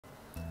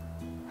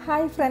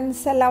Hi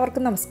friends,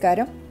 എല്ലാവർക്കും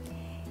നമസ്കാരം.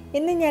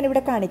 ഇന്ന്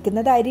ഞാനിവിടെ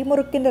കാണിക്കുന്നത്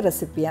അരിമുറുക്കിൻ്റെ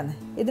റെസിപ്പിയാണ്.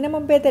 ഇതിനു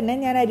മുമ്പേ തന്നെ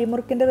ഞാൻ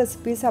അരിമുറുക്കിൻ്റെ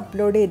റെസിപ്പീസ്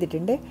അപ്ലോഡ്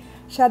ചെയ്തിട്ടുണ്ട്.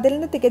 പക്ഷെ അതിൽ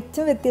നിന്ന്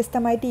തികച്ചും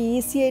വ്യത്യസ്തമായിട്ട്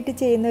ഈസി ആയിട്ട്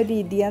ചെയ്യുന്ന ഒരു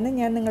രീതിയാണ്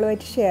ഞാൻ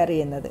നിങ്ങളുമായിട്ട് ഷെയർ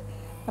ചെയ്യുന്നത്.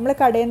 നമ്മൾ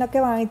കടയിൽ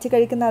നിന്നൊക്കെ വാങ്ങിച്ച്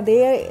കഴിക്കുന്ന അതേ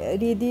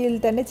രീതിയിൽ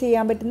തന്നെ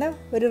ചെയ്യാൻ പറ്റുന്ന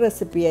ഒരു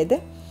റെസിപ്പിയായത്.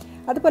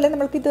 അതുപോലെ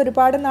നമുക്കിത്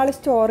ഒരുപാട് നാൾ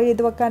സ്റ്റോർ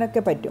ചെയ്ത്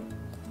വെക്കാനൊക്കെ പറ്റും.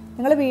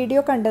 നിങ്ങൾ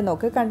വീഡിയോ കണ്ടു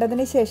നോക്ക്.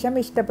 കണ്ടതിന് ശേഷം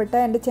ഇഷ്ടപ്പെട്ട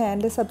എൻ്റെ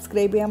ചാനൽ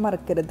സബ്സ്ക്രൈബ് ചെയ്യാൻ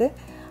മറക്കരുത്.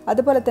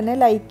 അതുപോലെ തന്നെ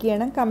ലൈക്ക്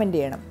ചെയ്യണം, കമൻറ്റ്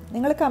ചെയ്യണം.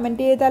 നിങ്ങൾ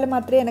കമൻറ്റ് ചെയ്താൽ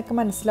മാത്രമേ എനിക്ക്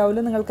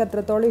മനസ്സിലാവുള്ളൂ നിങ്ങൾക്ക്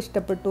എത്രത്തോളം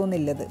ഇഷ്ടപ്പെട്ടു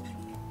എന്നുള്ളത്.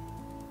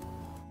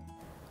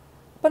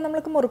 അപ്പോൾ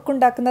നമുക്ക്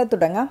മുറുക്കുണ്ടാക്കുന്നത്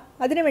തുടങ്ങാം.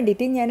 അതിന്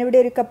വേണ്ടിയിട്ട് ഞാനിവിടെ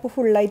ഒരു കപ്പ്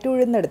ഫുള്ളായിട്ട്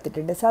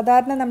ഉഴുന്നെടുത്തിട്ടുണ്ട്.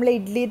 സാധാരണ നമ്മൾ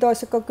ഇഡ്ഡലി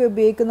ദോശക്കൊക്കെ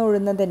ഉപയോഗിക്കുന്ന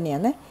ഉഴുന്ന്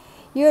തന്നെയാണ്.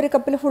 ഈ ഒരു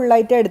കപ്പിൽ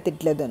ഫുള്ളായിട്ട്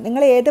എടുത്തിട്ടുള്ളത്.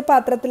 നിങ്ങൾ ഏത്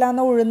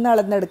പാത്രത്തിലാണോ ഉഴുന്ന്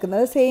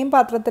അളന്നെടുക്കുന്നത് സെയിം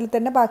പാത്രത്തിൽ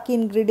തന്നെ ബാക്കി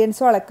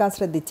ഇൻഗ്രീഡിയൻസും അളക്കാൻ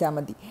ശ്രദ്ധിച്ചാൽ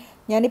മതി.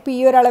 ഞാനിപ്പോൾ ഈ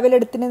ഒരു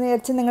അളവിലെടുത്തിനെന്ന്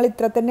വിചാരിച്ച് നിങ്ങൾ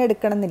ഇത്ര തന്നെ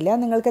എടുക്കണമെന്നില്ല.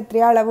 നിങ്ങൾക്ക്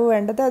എത്രയോ അളവ്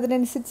വേണ്ടത്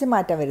അതിനനുസരിച്ച്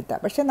മാറ്റം വരുത്താം.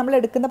 പക്ഷേ നമ്മൾ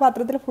എടുക്കുന്ന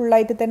പാത്രത്തിൽ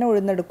ഫുള്ളായിട്ട് തന്നെ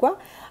ഉഴുന്നെടുക്കുക.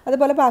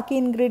 അതുപോലെ ബാക്കി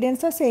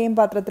ഇൻഗ്രീഡിയൻസും സെയിം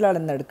പാത്രത്തിൽ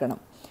അളന്നെടുക്കണം.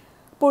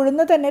 അപ്പോൾ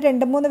ഉഴുന്ന് തന്നെ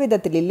 2-3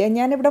 വിധത്തിലില്ലേ.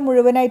 ഞാനിവിടെ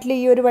മുഴുവനായിട്ടുള്ള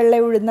ഈ ഒരു വെള്ള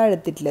ഉഴുന്നാണ്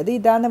എടുത്തിട്ടുള്ളത്.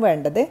 ഇതാണ്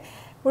വേണ്ടത്.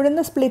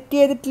 ഉഴുന്ന് സ്പ്ലിറ്റ്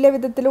ചെയ്തിട്ടുള്ള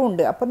വിധത്തിലും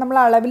ഉണ്ട്. അപ്പോൾ നമ്മൾ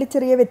അളവിൽ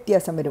ചെറിയ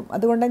വ്യത്യാസം വരും.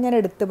 അതുകൊണ്ടാണ് ഞാൻ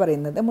എടുത്ത്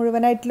പറയുന്നത്.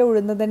 മുഴുവനായിട്ടുള്ള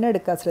ഉഴുന്ന് തന്നെ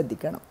എടുക്കാൻ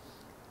ശ്രദ്ധിക്കണം.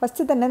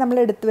 ഫസ്റ്റ് തന്നെ നമ്മൾ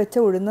എടുത്ത് വെച്ച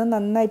ഉഴുന്ന്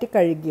നന്നായിട്ട്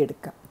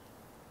കഴുകിയെടുക്കാം.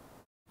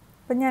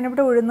 അപ്പം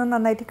ഞാനിവിടെ ഉഴുന്ന്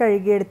നന്നായിട്ട്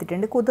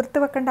കഴുകിയെടുത്തിട്ടുണ്ട്. കുതിർത്ത്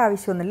വെക്കേണ്ട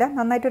ആവശ്യമൊന്നുമില്ല.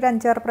 നന്നായിട്ട് ഒരു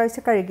 5-6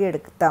 പ്രാവശ്യം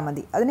കഴുകിയെടുത്താൽ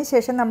മതി.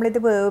 അതിനുശേഷം നമ്മളിത്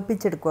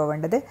വേവിപ്പിച്ചെടുക്കുക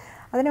വേണ്ടത്.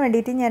 അതിന്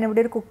വേണ്ടിയിട്ട്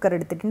ഞാനിവിടെ ഒരു കുക്കർ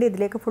എടുത്തിട്ടുണ്ട്.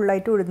 ഇതിലേക്ക്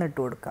ഫുള്ളായിട്ട് ഉഴുന്നിട്ട്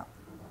കൊടുക്കാം.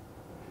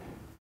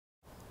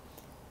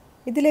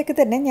 ഇതിലേക്ക്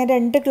തന്നെ ഞാൻ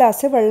 2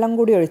 ഗ്ലാസ് വെള്ളം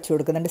കൂടി ഒഴിച്ചു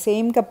കൊടുക്കുന്നുണ്ട്.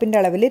 സെയിം കപ്പിൻ്റെ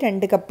അളവിൽ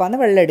 2 കപ്പാണ്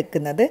വെള്ളം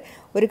എടുക്കുന്നത്.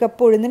 1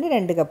 കപ്പ് ഉഴുന്നിന്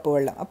 2 കപ്പ്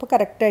വെള്ളം. അപ്പോൾ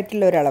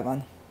കറക്റ്റായിട്ടുള്ള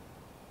ഒരളവാണ്.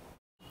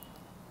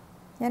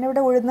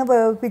 ഞാനിവിടെ ഉഴുന്ന്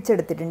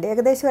വേവിപ്പിച്ചെടുത്തിട്ടുണ്ട്.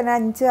 ഏകദേശം ഒരു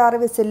 5-6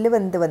 വിസിലിൽ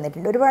വെന്ത്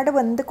വന്നിട്ടുണ്ട്. ഒരുപാട്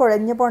വെന്ത്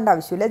കുഴഞ്ഞു പോകേണ്ട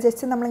ആവശ്യമില്ല.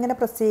 ജസ്റ്റ് നമ്മളിങ്ങനെ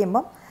പ്രസ്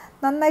ചെയ്യുമ്പം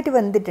നന്നായിട്ട്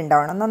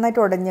വെന്തിട്ടുണ്ടാവണം,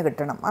 നന്നായിട്ട് ഉടഞ്ഞ്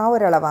കിട്ടണം. ആ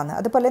ഒരളവാണ്.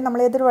 അതുപോലെ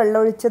നമ്മൾ ഏതൊരു വെള്ളം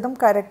ഒഴിച്ചതും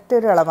കറക്റ്റ്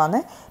ഒരു അളവാണ്.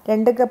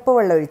 2 കപ്പ്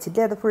വെള്ളം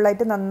ഒഴിച്ചിട്ട് അത്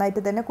ഫുള്ളായിട്ട്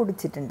നന്നായിട്ട് തന്നെ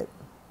കുടിച്ചിട്ടുണ്ട്.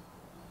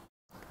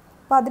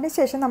 അപ്പോൾ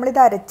അതിനുശേഷം നമ്മളിത്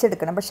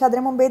അരച്ചെടുക്കണം. പക്ഷേ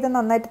അതിന് മുമ്പേ ഇത്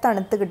നന്നായിട്ട്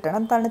തണുത്ത്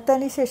കിട്ടണം.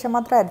 തണുത്തതിന് ശേഷം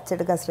മാത്രം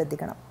അരച്ചെടുക്കാൻ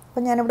ശ്രദ്ധിക്കണം.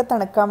 അപ്പോൾ ഞാനിവിടെ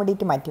തണുക്കാൻ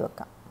വേണ്ടിയിട്ട് മാറ്റി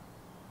വെക്കാം.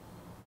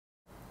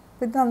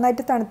 ഇത്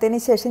നന്നായിട്ട് തണുത്തതിന്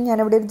ശേഷം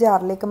ഞാനിവിടെ ഒരു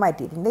ജാറിലേക്ക്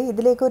മാറ്റിയിട്ടുണ്ട്.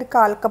 ഇതിലേക്ക് ഒരു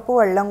 1/4 കപ്പ്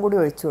വെള്ളം കൂടി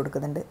ഒഴിച്ചു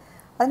കൊടുക്കുന്നുണ്ട്.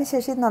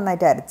 അതിനുശേഷം ഇത്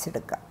നന്നായിട്ട്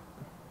അരച്ചെടുക്കാം.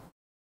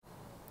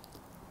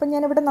 അപ്പം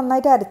ഞാനിവിടെ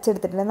നന്നായിട്ട്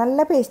അരച്ചെടുത്തിട്ടുണ്ട്.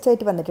 നല്ല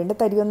പേസ്റ്റായിട്ട് വന്നിട്ടുണ്ട്,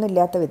 തരിയൊന്നും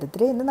ഇല്ലാത്ത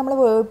വിധത്തിൽ. ഇത് നമ്മൾ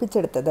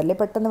വേവിപ്പിച്ചെടുത്തതല്ലേ,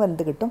 പെട്ടെന്ന്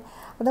വെന്ത് കിട്ടും.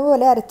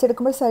 അതുപോലെ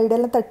അരച്ചെടുക്കുമ്പോൾ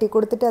സൈഡെല്ലാം തട്ടി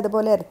കൊടുത്തിട്ട്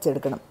അതുപോലെ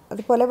അരച്ചെടുക്കണം.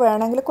 അതുപോലെ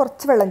വേണമെങ്കിൽ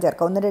കുറച്ച് വെള്ളം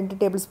ചേർക്കാം. 1-2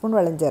 ടേബിൾ സ്പൂൺ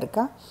വെള്ളം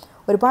ചേർക്കാം.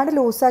 ഒരുപാട്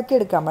ലൂസാക്കി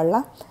എടുക്കാം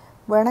വെള്ളം.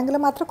 വേണമെങ്കിൽ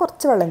മാത്രം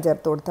കുറച്ച് വെള്ളം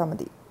ചേർത്ത് കൊടുത്താൽ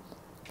മതി.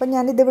 അപ്പം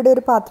ഞാനിതിവിടെ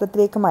ഒരു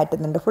പാത്രത്തിലേക്ക്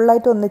മാറ്റുന്നുണ്ട്.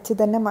 ഫുള്ളായിട്ട് ഒന്നിച്ച്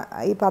തന്നെ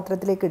ഈ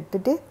പാത്രത്തിലേക്ക്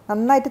ഇട്ടിട്ട്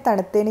നന്നായിട്ട്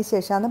തണുത്തതിന്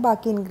ശേഷമാണ്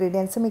ബാക്കി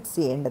ഇൻഗ്രീഡിയൻസ് മിക്സ്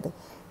ചെയ്യേണ്ടത്.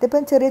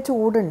 ഇതിപ്പം ചെറിയ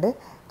ചൂടുണ്ട്.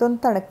 ഇതൊന്ന്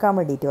തണുക്കാൻ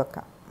വേണ്ടിയിട്ട്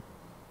വെക്കാം.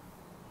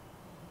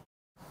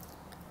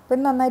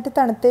 അപ്പം നന്നായിട്ട്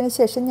തണുത്തതിന്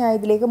ശേഷം ഞാൻ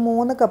ഇതിലേക്ക്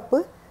 3 കപ്പ്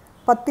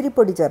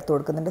പത്തിരിപ്പൊടി ചേർത്ത്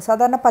കൊടുക്കുന്നുണ്ട്.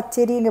 സാധാരണ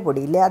പച്ചരിൻ്റെ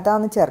പൊടിയില്ലേ,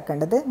 അതാണ്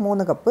ചേർക്കേണ്ടത്.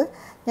 3 കപ്പ്.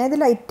 ഞാനിത്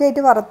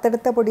ലൈറ്റായിട്ട്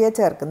വറുത്തെടുത്ത പൊടിയാണ്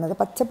ചേർക്കുന്നത്.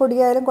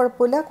 പച്ചപ്പൊടിയായാലും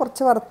കുഴപ്പമില്ല,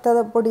 കുറച്ച് വറുത്ത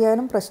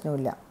പൊടിയായാലും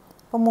പ്രശ്നമില്ല.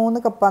 അപ്പോൾ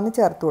 3 കപ്പാണ്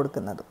ചേർത്ത്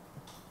കൊടുക്കുന്നത്.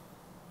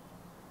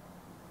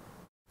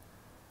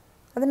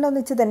 അതിൻ്റെ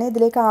ഒന്നിച്ച് തന്നെ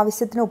ഇതിലേക്ക്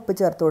ആവശ്യത്തിന് ഉപ്പ്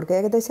ചേർത്ത് കൊടുക്കുക.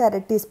 ഏകദേശം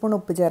 1/2 ടീസ്പൂൺ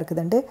ഉപ്പ്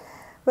ചേർക്കുന്നുണ്ട്.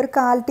 ഒരു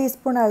 1/4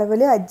 ടീസ്പൂൺ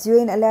അളവിൽ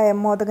അജ്വൈൻ അല്ല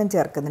അയമോദകം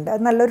ചേർക്കുന്നുണ്ട്.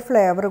 അത് നല്ലൊരു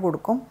ഫ്ലേവർ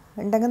കൊടുക്കും.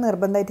 ഉണ്ടെങ്കിൽ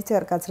നിർബന്ധമായിട്ട്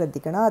ചേർക്കാൻ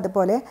ശ്രദ്ധിക്കണം.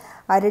 അതുപോലെ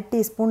 1/2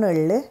 ടീസ്പൂൺ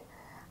എള്ള്.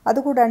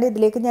 അതുകൂടാണ്ട്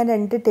ഇതിലേക്ക് ഞാൻ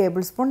 2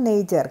 ടേബിൾ സ്പൂൺ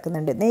നെയ്യ്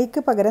ചേർക്കുന്നുണ്ട്.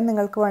 നെയ്ക്ക് പകരം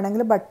നിങ്ങൾക്ക്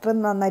വേണമെങ്കിൽ ബട്ടർ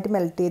നന്നായിട്ട്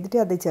മെൽറ്റ് ചെയ്തിട്ട്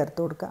അത് ചേർത്ത്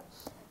കൊടുക്കുക.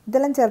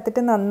 ഇതെല്ലാം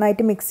ചേർത്തിട്ട്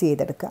നന്നായിട്ട് മിക്സ്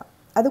ചെയ്തെടുക്കുക.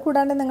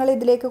 അതുകൂടാണ്ട് നിങ്ങൾ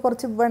ഇതിലേക്ക്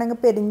കുറച്ച് വേണമെങ്കിൽ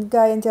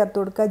പെരിഞ്ചീരകം ചേർത്ത്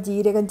കൊടുക്കുക,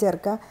 ജീരകം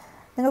ചേർക്കുക.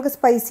 നിങ്ങൾക്ക്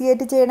സ്പൈസി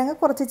ആയിട്ട് ചെയ്യണമെങ്കിൽ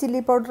കുറച്ച് ചില്ലി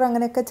പൗഡർ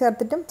അങ്ങനെയൊക്കെ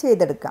ചേർത്തിട്ടും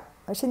ചെയ്തെടുക്കാം.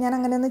 പക്ഷേ ഞാൻ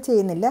അങ്ങനെയൊന്നും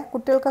ചെയ്യുന്നില്ല.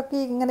 കുട്ടികൾക്കൊക്കെ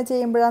ഇങ്ങനെ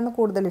ചെയ്യുമ്പോഴാണ്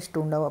കൂടുതൽ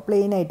ഇഷ്ടമുണ്ടാവുക,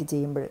 പ്ലെയിനായിട്ട്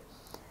ചെയ്യുമ്പോൾ.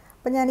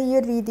 അപ്പോൾ ഞാൻ ഈ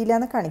ഒരു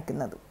രീതിയിലാണ്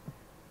കാണിക്കുന്നത്.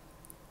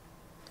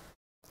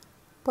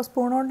 അപ്പോൾ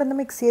സ്പൂൺ കൊണ്ടൊന്ന്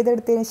മിക്സ്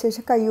ചെയ്തെടുത്തതിന്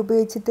ശേഷം കൈ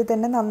ഉപയോഗിച്ചിട്ട്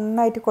തന്നെ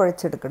നന്നായിട്ട്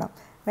കുഴച്ചെടുക്കണം.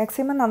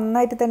 മാക്സിമം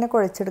നന്നായിട്ട് തന്നെ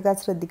കുഴച്ചെടുക്കാൻ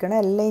ശ്രദ്ധിക്കണം.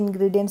 എല്ലാ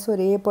ഇൻഗ്രീഡിയൻസും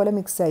ഒരേപോലെ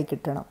മിക്സായി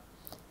കിട്ടണം.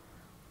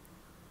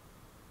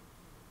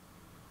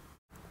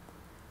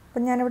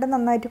 അപ്പം ഞാനിവിടെ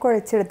നന്നായിട്ട്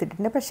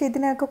കുഴച്ചെടുത്തിട്ടുണ്ട്. പക്ഷേ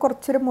ഇതിനൊക്കെ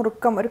കുറച്ചൊരു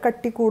മുറുക്കം, ഒരു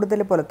കട്ടി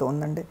കൂടുതൽ പോലെ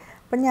തോന്നുന്നുണ്ട്.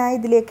 അപ്പം ഞാൻ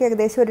ഇതിലേക്ക്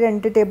ഏകദേശം ഒരു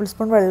 2 ടേബിൾ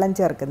സ്പൂൺ വെള്ളം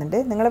ചേർക്കുന്നുണ്ട്.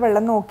 നിങ്ങൾ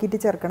വെള്ളം നോക്കിയിട്ട്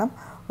ചേർക്കണം.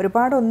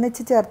 ഒരുപാട്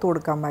ഒന്നിച്ച് ചേർത്ത്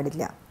കൊടുക്കാൻ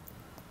പാടില്ല.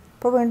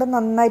 അപ്പോൾ വീണ്ടും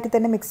നന്നായിട്ട്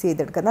തന്നെ മിക്സ്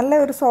ചെയ്തെടുക്കുക.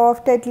 നല്ല ഒരു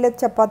സോഫ്റ്റ് ആയിട്ടുള്ള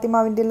ചപ്പാത്തി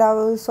മാവിൻ്റെ ആ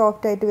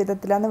സോഫ്റ്റായിട്ട്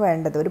വിധത്തിലാണ്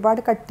വേണ്ടത്.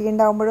 ഒരുപാട് കട്ടി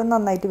ഉണ്ടാകുമ്പോഴും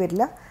നന്നായിട്ട്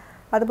വരില്ല,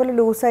 അതുപോലെ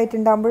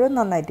ലൂസായിട്ടുണ്ടാകുമ്പോഴും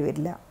നന്നായിട്ട്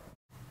വരില്ല.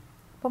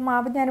 അപ്പോൾ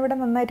മാവ് ഞാനിവിടെ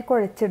നന്നായിട്ട്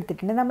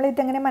കുഴച്ചെടുത്തിട്ടുണ്ട്.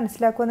 നമ്മളിതെങ്ങനെ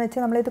മനസ്സിലാക്കുകയെന്ന്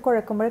വെച്ചാൽ നമ്മളിത്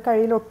കുഴക്കുമ്പോൾ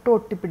കയ്യിൽ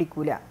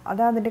ഒട്ടിപ്പിടിക്കില്ല.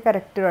 അതാണ് അതിൻ്റെ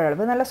കറക്റ്റ്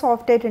അളവ്. നല്ല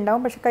സോഫ്റ്റ്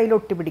ആയിട്ടുണ്ടാകും, പക്ഷേ കയ്യിൽ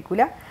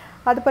ഒട്ടിപ്പിടിക്കില്ല.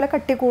 അതുപോലെ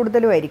കട്ടി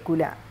കൂടുതലും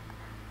ആയിരിക്കില്ല.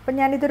 അപ്പോൾ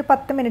ഞാനിതൊരു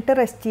 10 മിനിറ്റ്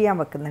റെസ്റ്റ് ചെയ്യാൻ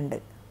വെക്കുന്നുണ്ട്.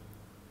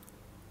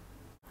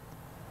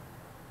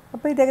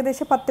 അപ്പോൾ ഇത്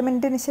ഏകദേശം 10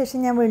 മിനിറ്റിന് ശേഷം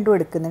ഞാൻ വീണ്ടും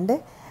എടുക്കുന്നുണ്ട്.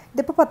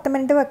 ഇതിപ്പോൾ 10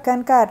 മിനിറ്റ് വെക്കാൻ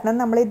കാരണം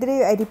നമ്മളിതിൽ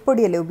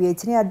അരിപ്പൊടിയല്ലേ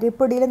ഉപയോഗിച്ചിന്.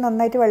 അരിപ്പൊടിയിൽ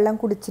നന്നായിട്ട് വെള്ളം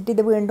കുടിച്ചിട്ട്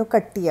ഇത് വീണ്ടും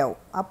കട്ടിയാവും.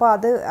 അപ്പോൾ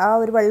അത് ആ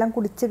ഒരു വെള്ളം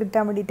കുടിച്ച്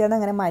കിട്ടാൻ വേണ്ടിയിട്ടാണ്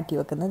അങ്ങനെ മാറ്റി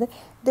വെക്കുന്നത്.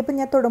 ഇതിപ്പോൾ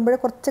ഞാൻ തൊടുമ്പോൾ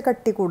കുറച്ച്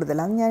കട്ടി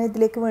കൂടുതലാണ്. ഞാൻ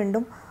ഇതിലേക്ക്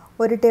വീണ്ടും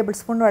 1 ടേബിൾ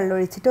സ്പൂൺ വെള്ളം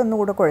ഒഴിച്ചിട്ട്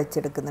ഒന്നുകൂടെ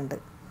കുഴച്ചെടുക്കുന്നുണ്ട്.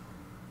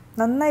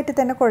 നന്നായിട്ട്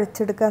തന്നെ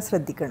കുഴച്ചെടുക്കാൻ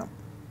ശ്രദ്ധിക്കണം.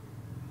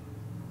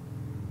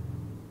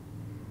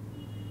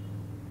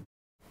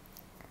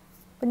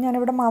 അപ്പം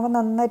ഞാനിവിടെ മാവ്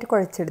നന്നായിട്ട്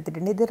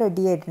കുഴച്ചെടുത്തിട്ടുണ്ട്. ഇത്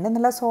റെഡി ആയിട്ടുണ്ട്.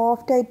 നല്ല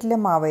സോഫ്റ്റ് ആയിട്ടുള്ള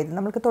മാവായിരുന്നു.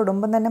 നമുക്ക്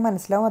തൊടുമ്പം തന്നെ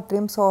മനസ്സിലാവും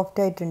അത്രയും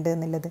സോഫ്റ്റ് ആയിട്ടുണ്ട്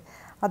എന്നുള്ളത്.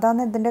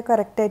 അതാണ് ഇതിൻ്റെ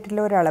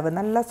കറക്റ്റായിട്ടുള്ള ഒരളവ്.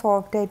 നല്ല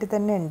സോഫ്റ്റ് ആയിട്ട്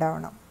തന്നെ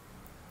ഉണ്ടാവണം.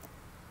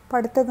 അപ്പോൾ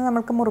അടുത്തത്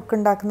നമുക്ക്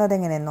മുറുക്കുണ്ടാക്കുന്നത്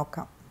എങ്ങനെയെന്ന്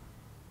നോക്കാം.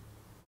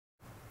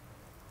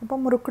 അപ്പോൾ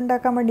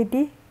മുറുക്കുണ്ടാക്കാൻ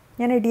വേണ്ടിയിട്ട്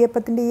ഞാൻ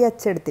ഇടിയപ്പത്തിൻ്റെ ഈ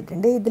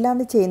അച്ചെടുത്തിട്ടുണ്ട്.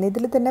 ഇതിലാണ് ചെയ്യുന്നത്.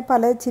 ഇതിൽ തന്നെ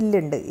പല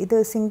ചില്ലുണ്ട്. ഇത്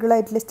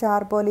സിംഗിളായിട്ടുള്ള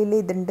സ്റ്റാർ പോലെയുള്ള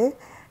ഇതുണ്ട്,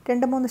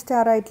 2-3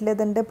 സ്റ്റാർ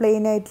ആയിട്ടുള്ളതുണ്ട്,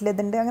 പ്ലെയിൻ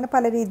ആയിട്ടുള്ളതുണ്ട്, അങ്ങനെ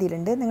പല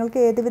രീതിയിലുണ്ട്. നിങ്ങൾക്ക്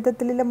ഏത്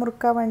വിധത്തിലുള്ള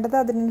മുറുക്കാണ് വേണ്ടത്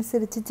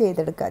അതിനനുസരിച്ച്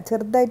ചെയ്തെടുക്കുക.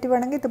 ചെറുതായിട്ട്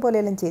വേണമെങ്കിൽ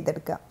ഇതുപോലെയെല്ലാം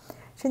ചെയ്തെടുക്കുക.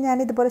 പക്ഷെ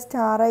ഞാനിതുപോലെ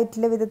സ്റ്റാർ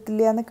ആയിട്ടുള്ള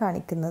വിധത്തിലാണ്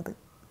കാണിക്കുന്നത്.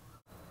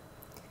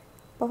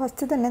 അപ്പോൾ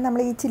ഫസ്റ്റ് തന്നെ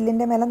നമ്മൾ ഈ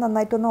ചില്ലിൻ്റെ മേലെ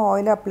നന്നായിട്ടൊന്ന്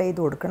ഓയിൽ അപ്ലൈ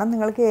ചെയ്ത് കൊടുക്കണം.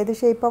 നിങ്ങൾക്ക് ഏത്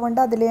ഷേപ്പാണ്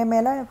വേണ്ടത് അതിലേ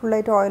മേലെ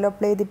ഫുള്ളായിട്ട് ഓയിൽ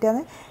അപ്ലൈ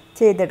ചെയ്തിട്ടാണ്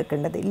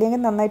ചെയ്തെടുക്കേണ്ടത്.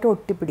 ഇല്ലെങ്കിൽ നന്നായിട്ട്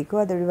ഒട്ടിപ്പിടിക്കും.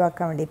 അത്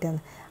ഒഴിവാക്കാൻ വേണ്ടിയിട്ടാണ്.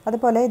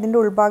 അതുപോലെ ഇതിൻ്റെ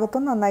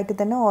ഉൾഭാഗത്തും നന്നായിട്ട്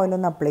തന്നെ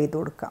ഓയിലൊന്ന് അപ്ലൈ ചെയ്ത്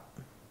കൊടുക്കാം.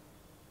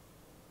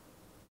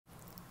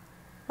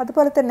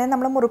 അതുപോലെ തന്നെ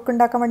നമ്മൾ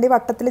മുറുക്കുണ്ടാക്കാൻ വേണ്ടി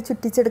വട്ടത്തിൽ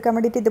ചുറ്റിച്ചെടുക്കാൻ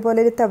വേണ്ടിയിട്ട് ഇതുപോലെ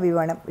ഒരു തവി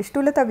വേണം.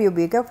 ഇഷ്ടമുള്ള തവി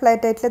ഉപയോഗിക്കുക.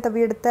 ഫ്ലാറ്റ് ആയിട്ടുള്ള തവി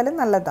എടുത്താലും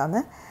നല്ലതാണ്.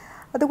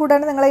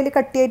 അതുകൂടാതെ നിങ്ങളതിൽ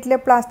കട്ടിയായിട്ടുള്ള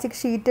പ്ലാസ്റ്റിക്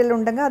ഷീറ്റെല്ലാം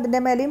ഉണ്ടെങ്കിൽ അതിൻ്റെ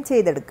മേലെയും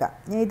ചെയ്തെടുക്കുക.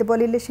 ഞാൻ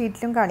ഇതുപോലെയുള്ള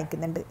ഷീറ്റിലും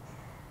കാണിക്കുന്നുണ്ട്.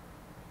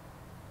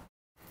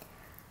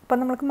 അപ്പോൾ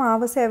നമുക്ക്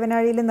മാവ്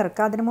സേവനാഴിയിൽ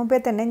നിറക്കാം. അതിന് മുമ്പേ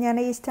തന്നെ ഞാൻ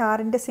ഈ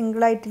സ്റ്റാറിൻ്റെ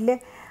സിംഗിളായിട്ടുള്ള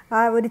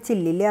ആ ഒരു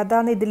ചില്ലില്ലേ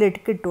അതാണ്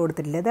ഇതിലേക്ക് ഇട്ട്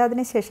കൊടുത്തിട്ടുള്ളത്.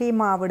 അതിനുശേഷം ഈ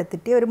മാവ്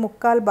എടുത്തിട്ട് ഒരു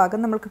 1/4 ഭാഗം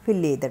നമുക്ക്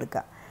ഫില്ല്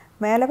ചെയ്തെടുക്കാം.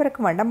 മേലെ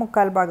വരക്കും വേണ്ട,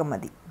 1/4 ഭാഗം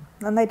മതി.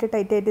 നന്നായിട്ട്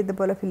ടൈറ്റായിട്ട്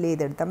ഇതുപോലെ ഫില്ല്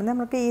ചെയ്തെടുത്താൽ മതി.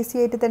 നമുക്ക് ഈസി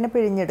ആയിട്ട് തന്നെ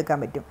പിഴിഞ്ഞെടുക്കാൻ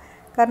പറ്റും.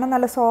 കാരണം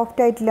നല്ല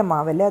സോഫ്റ്റ് ആയിട്ടുള്ള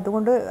മാവല്ലേ,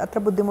 അതുകൊണ്ട് അത്ര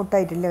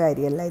ബുദ്ധിമുട്ടായിട്ടുള്ള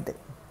കാര്യമല്ല ഇത്.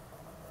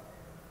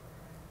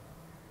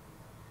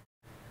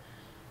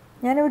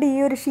 ഞാനിവിടെ ഈ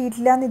ഒരു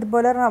ഷീറ്റിലാണ്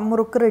ഇതുപോലെ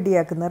മുറുക്ക്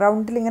റെഡിയാക്കുന്നത്.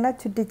 റൗണ്ടിൽ ഇങ്ങനെ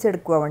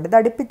ചുറ്റിച്ചെടുക്കുക വേണ്ടത്.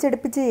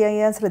 അടുപ്പിച്ചടുപ്പിച്ച്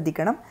ചെയ്യാൻ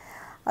ശ്രദ്ധിക്കണം.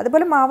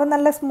 അതുപോലെ മാവ്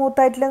നല്ല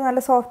സ്മൂത്തായിട്ടുള്ള നല്ല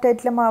സോഫ്റ്റ്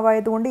ആയിട്ടുള്ള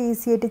മാവായതുകൊണ്ട്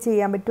ഈസി ആയിട്ട്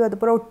ചെയ്യാൻ പറ്റും.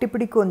 അതുപോലെ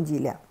ഒട്ടിപ്പിടിക്കുകയൊന്നും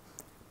ചെയ്യില്ല.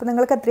 അപ്പോൾ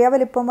നിങ്ങൾക്ക് എത്രയാണ്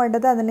വലിപ്പം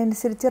വേണ്ടത്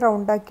അതിനനുസരിച്ച്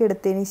റൗണ്ടാക്കി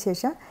എടുത്തതിന്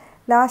ശേഷം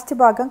ലാസ്റ്റ്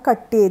ഭാഗം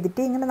കട്ട്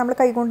ചെയ്തിട്ട് ഇങ്ങനെ നമ്മൾ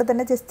കൈകൊണ്ട്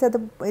തന്നെ ജസ്റ്റ് അത്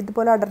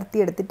ഇതുപോലെ അടർത്തി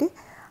എടുത്തിട്ട്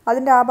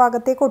അതിൻ്റെ ആ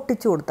ഭാഗത്തേക്ക്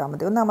ഒട്ടിച്ചു കൊടുത്താൽ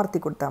മതി. ഒന്ന് അമർത്തി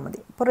കൊടുത്താൽ മതി.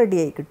 അപ്പോൾ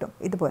റെഡിയായി കിട്ടും.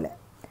 ഇതുപോലെ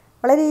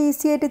വളരെ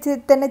ഈസി ആയിട്ട്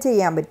തന്നെ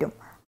ചെയ്യാൻ പറ്റും.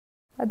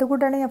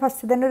 അതുകൂടാണ് ഞാൻ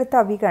ഫസ്റ്റ് തന്നെ ഒരു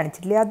തവി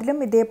കാണിച്ചിട്ടില്ലേ, അതിലും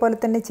ഇതേപോലെ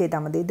തന്നെ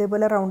ചെയ്താൽ മതി.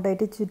 ഇതേപോലെ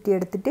റൗണ്ടായിട്ട്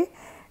ചുറ്റിയെടുത്തിട്ട്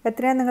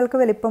എത്രയാണ് നിങ്ങൾക്ക്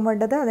വലിപ്പം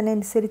വേണ്ടത്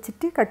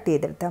അതിനനുസരിച്ചിട്ട് കട്ട്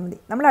ചെയ്തെടുത്താൽ മതി.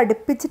 നമ്മൾ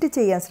അടുപ്പിച്ചിട്ട്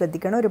ചെയ്യാൻ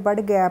ശ്രദ്ധിക്കണം.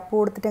 ഒരുപാട് ഗ്യാപ്പ്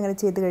കൊടുത്തിട്ട് അങ്ങനെ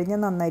ചെയ്ത്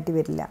കഴിഞ്ഞാൽ നന്നായിട്ട്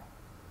വരില്ല.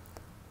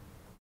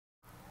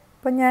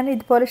 അപ്പോൾ ഞാൻ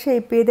ഇതുപോലെ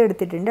ഷേപ്പ്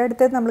ചെയ്തെടുത്തിട്ടുണ്ട്.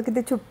 അടുത്തത്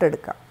നമുക്കിത്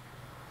ചുട്ടെടുക്കാം.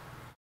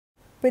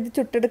 അപ്പോൾ ഇത്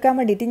ചുട്ടെടുക്കാൻ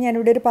വേണ്ടിയിട്ട്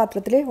ഞാനിവിടെ ഒരു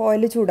പാത്രത്തിൽ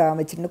ഓയിൽ ചൂടാകാൻ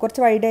വെച്ചിട്ടുണ്ട്.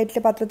 കുറച്ച്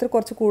വൈഡായിട്ടുള്ള പാത്രത്തിൽ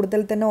കുറച്ച്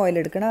കൂടുതൽ തന്നെ ഓയിൽ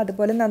എടുക്കണം.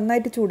 അതുപോലെ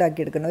നന്നായിട്ട്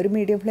ചൂടാക്കി എടുക്കണം. ഒരു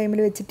മീഡിയം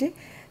ഫ്ലെയിമിൽ വെച്ചിട്ട്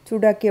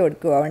ചൂടാക്കി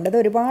എടുക്കുക വേണ്ടത്.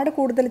 ഒരുപാട്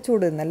കൂടുതൽ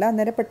ചൂടുന്നല്ല,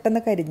 അന്നേരം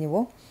പെട്ടെന്ന് കരിഞ്ഞു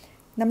പോകും.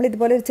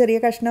 നമ്മളിതുപോലെ ഒരു ചെറിയ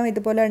കഷ്ണം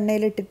ഇതുപോലെ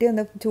എണ്ണയിലിട്ടിട്ട്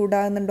ഒന്ന്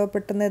ചൂടാകുന്നുണ്ടോ,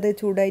 പെട്ടെന്ന് ഇത്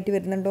ചൂടായിട്ട്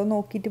വരുന്നുണ്ടോ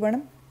നോക്കിയിട്ട്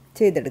വേണം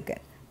ചെയ്തെടുക്കാൻ.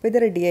 അപ്പോൾ ഇത്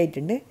റെഡി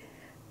ആയിട്ടുണ്ട്.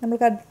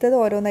 നമുക്ക് അടുത്തത്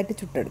ഓരോന്നായിട്ട്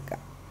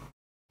ചുട്ടെടുക്കാം.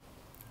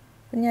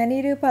 അപ്പം ഞാനീ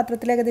ഒരു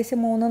പാത്രത്തിൽ ഏകദേശം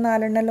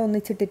 3-4 എണ്ണം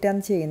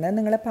ഒന്നിച്ചിട്ടിട്ടാണ് ചെയ്യുന്നത്.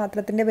 നിങ്ങളെ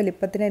പാത്രത്തിൻ്റെ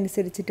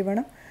വലിപ്പത്തിനനുസരിച്ചിട്ട്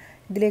വേണം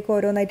ഇതിലേക്ക്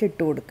ഓരോന്നായിട്ട്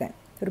ഇട്ട് കൊടുക്കാൻ.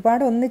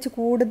 ഒരുപാട് ഒന്നിച്ച്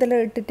കൂടുതൽ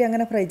ഇട്ടിട്ട്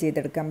അങ്ങനെ ഫ്രൈ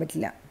ചെയ്തെടുക്കാൻ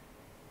പറ്റില്ല.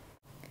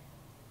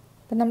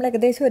 അപ്പം നമ്മൾ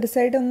ഏകദേശം ഒരു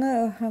സൈഡ് ഒന്ന്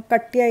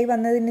കട്ടിയായി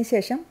വന്നതിന്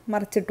ശേഷം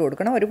മറിച്ചിട്ട്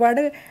കൊടുക്കണം.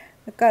 ഒരുപാട്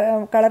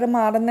കളർ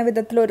മാറുന്ന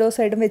വിധത്തിൽ ഓരോ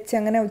സൈഡും വെച്ച്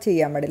അങ്ങനെ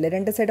ചെയ്യാൻ പാടില്ല.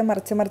 2 സൈഡും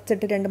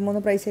മറിച്ചിട്ട്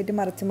 2-3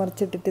 പ്രാവശ്യമായിട്ട്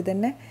മറിച്ചിട്ടിട്ട്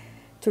തന്നെ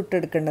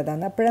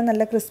ചുട്ടെടുക്കേണ്ടതാണ്. അപ്പോഴേ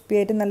നല്ല ക്രിസ്പി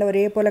ആയിട്ട് നല്ല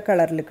ഒരേപോലെ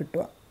കളറിൽ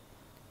കിട്ടുക.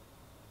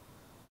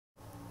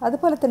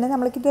 അതുപോലെ തന്നെ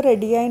നമ്മൾക്കിത്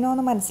റെഡിയായിനോ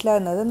എന്ന്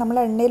മനസ്സിലാകുന്നത് നമ്മൾ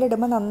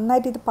എണ്ണയിലിടുമ്പോൾ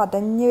നന്നായിട്ട് ഇത്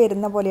പതഞ്ഞ്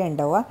വരുന്ന പോലെ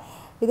ഉണ്ടാവുക.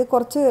 ഇത്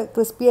കുറച്ച്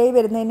ക്രിസ്പിയായി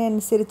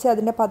വരുന്നതിനനുസരിച്ച്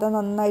അതിൻ്റെ പദം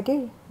നന്നായിട്ട്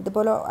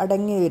ഇതുപോലെ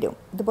അടങ്ങി വരും.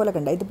 ഇതുപോലെ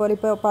കണ്ട ഇതുപോലെ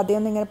ഇപ്പോൾ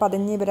പതയൊന്നും ഇങ്ങനെ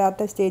പതഞ്ഞ്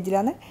വരാത്ത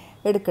സ്റ്റേജിലാണ്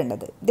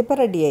എടുക്കേണ്ടത്. ഇതിപ്പോൾ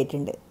റെഡി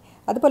ആയിട്ടുണ്ട്.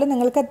 അതുപോലെ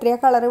നിങ്ങൾക്ക്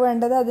എത്രയാണ് കളർ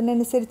വേണ്ടത്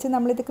അതിനനുസരിച്ച്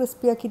നമ്മളിത്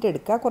ക്രിസ്പി ആക്കിയിട്ട്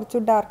എടുക്കുക. കുറച്ച്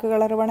ഡാർക്ക്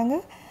കളർ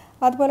വേണമെങ്കിൽ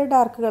അതുപോലെ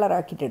ഡാർക്ക് കളർ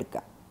ആക്കിയിട്ട്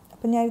എടുക്കുക.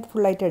 അപ്പം ഞാനിത്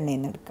ഫുള്ളായിട്ട് എണ്ണയിൽ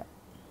നിന്ന് എടുക്കാം.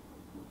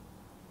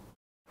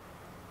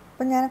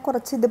 അപ്പം ഞാൻ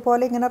കുറച്ച്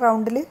ഇതുപോലെ ഇങ്ങനെ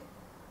റൗണ്ടിൽ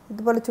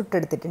ഇതുപോലെ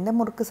ചുട്ടെടുത്തിട്ടുണ്ട്.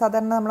 മുറുക്ക്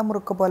സാധാരണ നമ്മളെ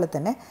മുറുക്ക് പോലെ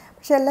തന്നെ.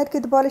 പക്ഷേ എല്ലാവർക്കും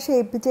ഇതുപോലെ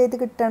ഷേപ്പ് ചെയ്ത്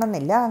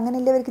കിട്ടണമെന്നില്ല.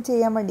 അങ്ങനെയുള്ളവർക്ക്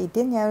ചെയ്യാൻ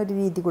വേണ്ടിയിട്ട് ഞാൻ ഒരു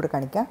രീതി കൂടെ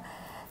കാണിക്കാം.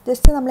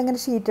 ജസ്റ്റ് നമ്മളിങ്ങനെ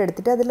ഷീറ്റ്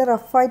എടുത്തിട്ട് അതിൽ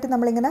റഫായിട്ട്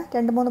നമ്മളിങ്ങനെ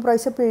 2-3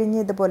 പ്രാവശ്യം പിഴിഞ്ഞ്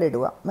ഇതുപോലെ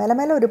ഇടുക.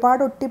 മേലെ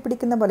ഒരുപാട്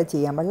ഒട്ടിപ്പിടിക്കുന്ന പോലെ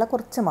ചെയ്യാൻ പാടില്ല,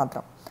 കുറച്ച്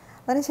മാത്രം.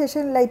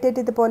 അതിനുശേഷം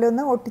ലൈറ്റായിട്ട് ഇതുപോലെ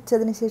ഒന്ന്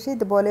ഒട്ടിച്ചതിന് ശേഷം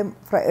ഇതുപോലെ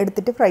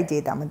എടുത്തിട്ട് ഫ്രൈ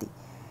ചെയ്താൽ മതി.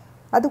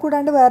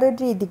 അതുകൂടാണ്ട് വേറൊരു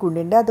രീതി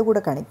കൂടിയുണ്ട്,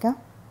 അതുകൂടെ കാണിക്കാം.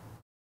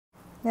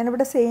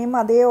 ഞാനിവിടെ സെയിം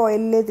അതേ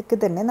ഓയിലിലേക്ക്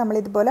തന്നെ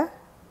നമ്മളിതുപോലെ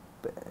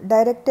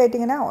ഡയറക്റ്റായിട്ട്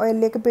ഇങ്ങനെ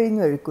ഓയിലിലേക്ക്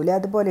പിഴിഞ്ഞൊഴിക്കൂലേ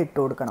അതുപോലെ ഇട്ട്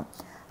കൊടുക്കണം.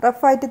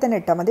 റഫായിട്ട് തന്നെ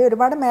ഇട്ടാൽ മതി.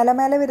 ഒരുപാട്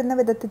മേലെ വരുന്ന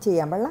വിധത്തിൽ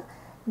ചെയ്യാൻ പാടില്ല.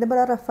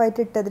 ഇതുപോലെ റഫായിട്ട്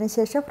ഇട്ടതിന്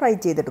ശേഷം ഫ്രൈ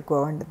ചെയ്തെടുക്കുക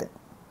വേണ്ടത്.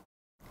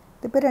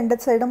 ഇതിപ്പോൾ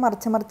 2 സൈഡും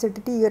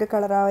മറിച്ചിട്ടിട്ട് ഈ ഒരു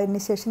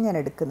കളറായതിന് ശേഷം ഞാൻ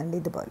എടുക്കുന്നുണ്ട്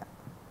ഇതുപോലെ.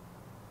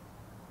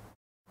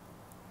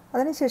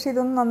 അതിനുശേഷം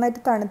ഇതൊന്ന്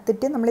നന്നായിട്ട്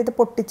തണുത്തിട്ട് നമ്മളിത്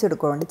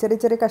പൊട്ടിച്ചെടുക്കുന്നുണ്ട്. ചെറിയ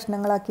ചെറിയ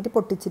കഷ്ണങ്ങളാക്കിയിട്ട്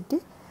പൊട്ടിച്ചിട്ട്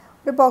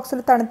ഒരു ബോക്സിൽ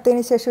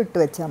തണുത്തതിന് ശേഷം ഇട്ട്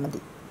വെച്ചാൽ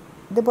മതി.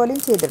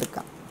 ഇതുപോലെയും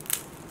ചെയ്തെടുക്കാം.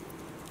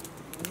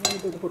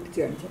 ഇത് പൊട്ടിച്ച്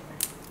കാണിച്ചാൽ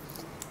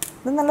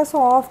ഇത് നല്ല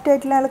സോഫ്റ്റ്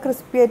ആയിട്ടുള്ള നല്ല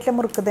ക്രിസ്പി ആയിട്ടുള്ള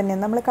മുറുക്ക്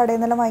തന്നെയാണ്. നമ്മൾ കടയിൽ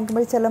നിന്നെല്ലാം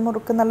വാങ്ങിക്കുമ്പോൾ ചില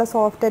മുറുക്ക് നല്ല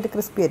സോഫ്റ്റ് ആയിട്ട്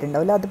ക്രിസ്പി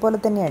ആയിട്ടുണ്ടാവില്ല, അതുപോലെ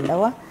തന്നെയാണ്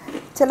ഉണ്ടാവുക.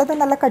 ചിലത്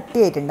നല്ല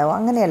കട്ടിയായിട്ടുണ്ടാവും.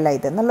 അങ്ങനെയല്ല,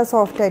 ഇത് നല്ല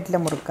സോഫ്റ്റ് ആയിട്ടുള്ള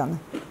മുറുക്കാണ്.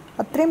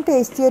 അത്രയും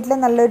ടേസ്റ്റി ആയിട്ടുള്ള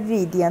നല്ലൊരു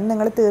രീതിയാണ്.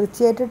 നിങ്ങൾ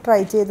തീർച്ചയായിട്ടും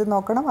ട്രൈ ചെയ്ത്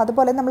നോക്കണം.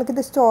 അതുപോലെ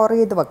നമ്മൾക്കിത് സ്റ്റോർ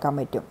ചെയ്ത് വെക്കാൻ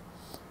പറ്റും.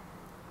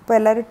 അപ്പോൾ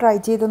എല്ലാവരും ട്രൈ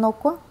ചെയ്ത്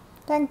നോക്കുക.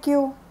 Thank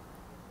you.